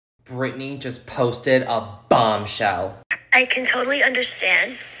Brittany just posted a bombshell. I can totally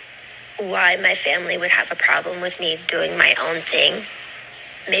understand why my family would have a problem with me doing my own thing.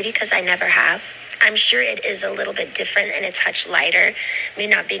 Maybe because I never have. I'm sure it is a little bit different and a touch lighter. Me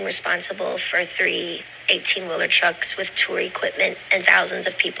not being responsible for 3 18-wheeler trucks with tour equipment and thousands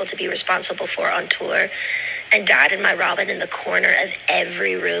of people to be responsible for on tour. And Dad and my Robin in the corner of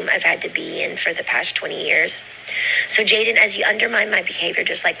every room I've had to be in for the past 20 years. So Jaden, as you undermine my behavior,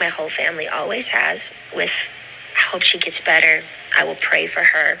 just like my whole family always has, with, I hope she gets better. I will pray for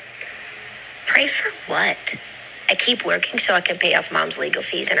her. Pray for what? I keep working so I can pay off Mom's legal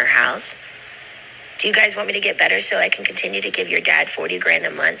fees in her house. Do you guys want me to get better so I can continue to give your dad 40 grand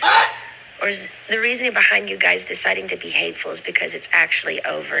a month? Or is the reasoning behind you guys deciding to be hateful is because it's actually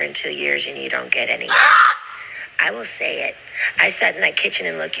over in 2 years and you don't get any? I will say it. I sat in that kitchen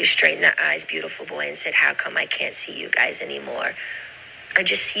and looked you straight in the eyes, beautiful boy, and said, how come I can't see you guys anymore? Or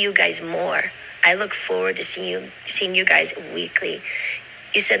just see you guys more? I look forward to seeing you guys weekly.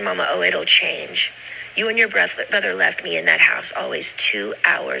 You said, Mama, oh, it'll change. You and your brother left me in that house always 2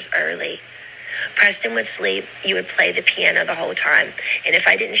 hours early. Preston would sleep. You would play the piano the whole time. And if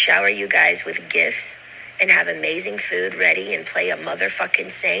I didn't shower you guys with gifts and have amazing food ready and play a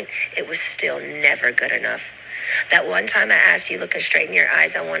motherfucking saint, it was still never good enough. That one time I asked you, looking straight in your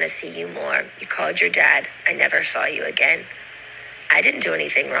eyes, I want to see you more. You called your dad. I never saw you again. I didn't do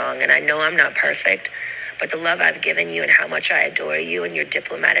anything wrong, and I know I'm not perfect, but the love I've given you and how much I adore you and your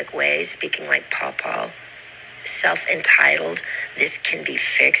diplomatic ways, speaking like Pawpaw, self-entitled, this can be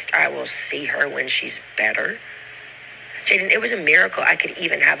fixed, I will see her when she's better. Jaden, it was a miracle I could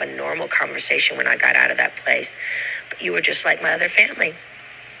even have a normal conversation when I got out of that place. But you were just like my other family.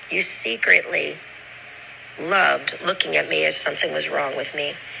 You secretly loved looking at me as something was wrong with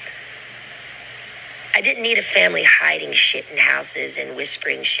me. I didn't need a family hiding shit in houses and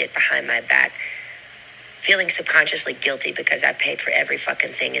whispering shit behind my back, feeling subconsciously guilty because I paid for every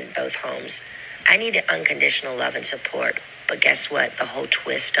fucking thing in both homes. I needed unconditional love and support. But guess what? The whole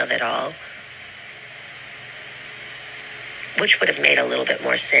twist of it all, which would have made a little bit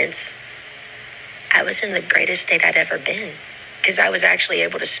more sense, I was in the greatest state I'd ever been because I was actually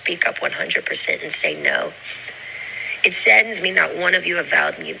able to speak up 100% and say no. It saddens me not one of you have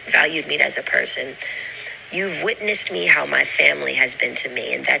valued me as a person. You've witnessed me how my family has been to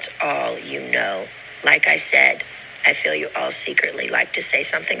me, and that's all you know. Like I said, I feel you all secretly like to say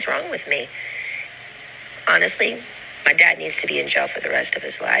something's wrong with me. Honestly, my dad needs to be in jail for the rest of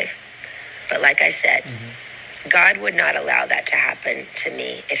his life. But like I said, God would not allow that to happen to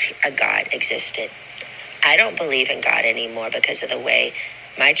me if a God existed. I don't believe in God anymore because of the way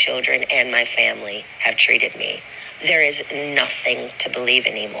my children and my family have treated me. There is nothing to believe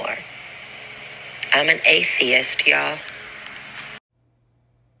anymore. I'm an atheist, y'all.